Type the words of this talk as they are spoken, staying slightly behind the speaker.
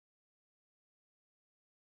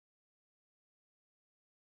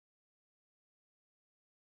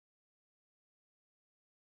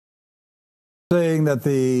saying that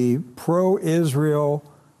the pro-Israel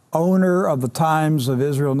owner of the Times of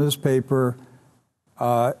Israel newspaper,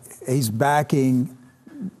 he's backing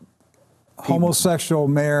homosexual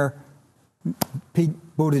mayor Pete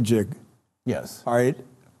Buttigieg. Yes. All right.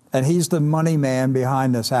 And he's the money man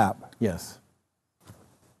behind this app. Yes.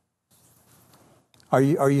 Are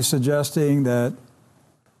you suggesting that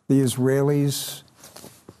the Israelis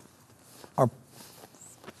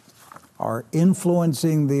are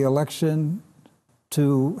influencing the election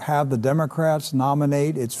to have the Democrats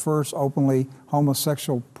nominate its first openly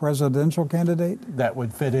homosexual presidential candidate? That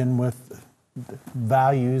would fit in with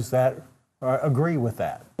values that agree with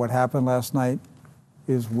that. What happened last night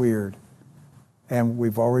is weird. And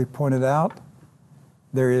we've already pointed out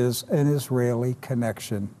there is an Israeli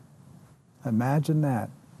connection. Imagine that.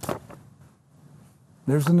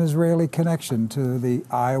 There's an Israeli connection to the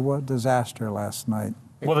Iowa disaster last night.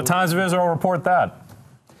 Will the Times of Israel report that?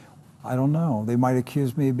 I don't know. They might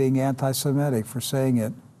accuse me of being anti-Semitic for saying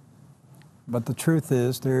it. But the truth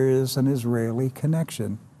is there is an Israeli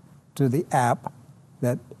connection to the app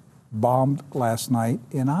that bombed last night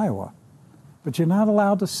in Iowa. But you're not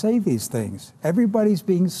allowed to say these things. Everybody's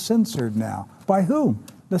being censored now. By whom?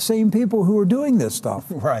 The same people who are doing this stuff.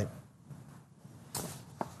 Right.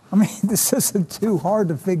 I mean, this isn't too hard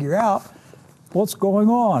to figure out what's going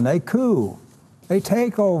on. A coup, a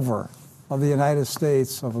takeover of the United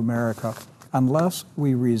States of America, unless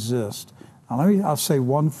we resist. Now, I'll say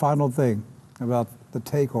one final thing about the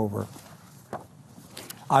takeover.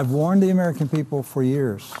 I've warned the American people for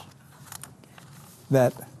years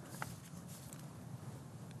that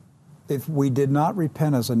if we did not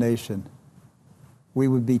repent as a nation, we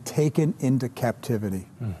would be taken into captivity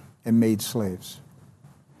and made slaves.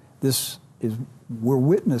 We're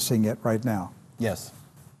witnessing it right now. Yes.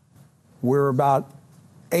 We're about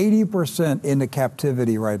 80% into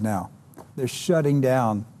captivity right now. They're shutting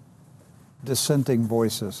down dissenting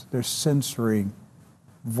voices. They're censoring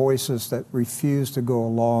voices that refuse to go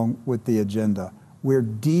along with the agenda. We're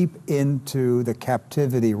deep into the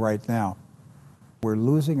captivity right now. We're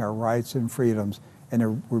losing our rights and freedoms,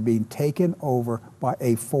 and we're being taken over by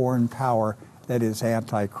a foreign power that is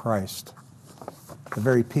anti-Christ. The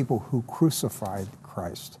very people who crucified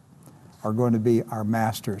Christ are going to be our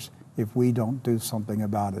masters if we don't do something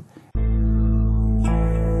about it.